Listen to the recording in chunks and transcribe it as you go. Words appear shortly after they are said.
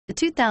The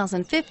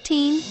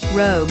 2015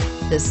 Rogue.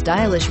 The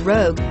stylish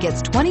Rogue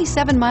gets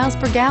 27 miles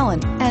per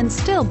gallon and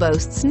still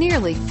boasts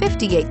nearly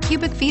 58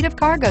 cubic feet of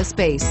cargo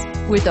space.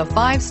 With a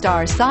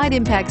 5-star side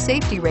impact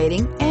safety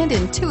rating and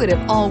intuitive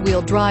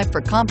all-wheel drive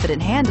for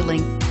confident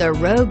handling, the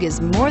Rogue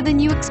is more than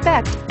you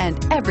expect and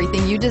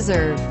everything you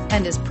deserve,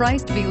 and is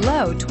priced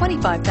below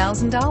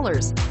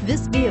 $25,000.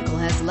 This vehicle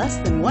has less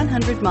than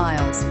 100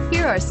 miles.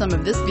 Here are some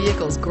of this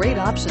vehicle's great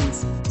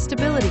options: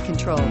 stability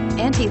control,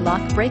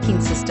 anti-lock braking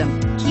system,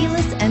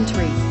 keyless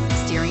entry,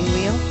 steering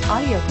wheel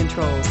audio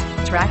controls,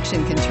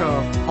 traction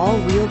control,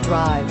 all-wheel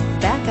drive,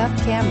 backup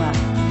camera,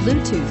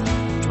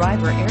 Bluetooth,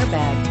 driver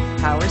airbag,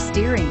 power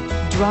steering.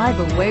 Drive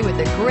away with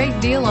a great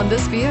deal on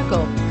this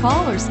vehicle.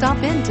 Call or stop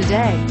in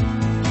today.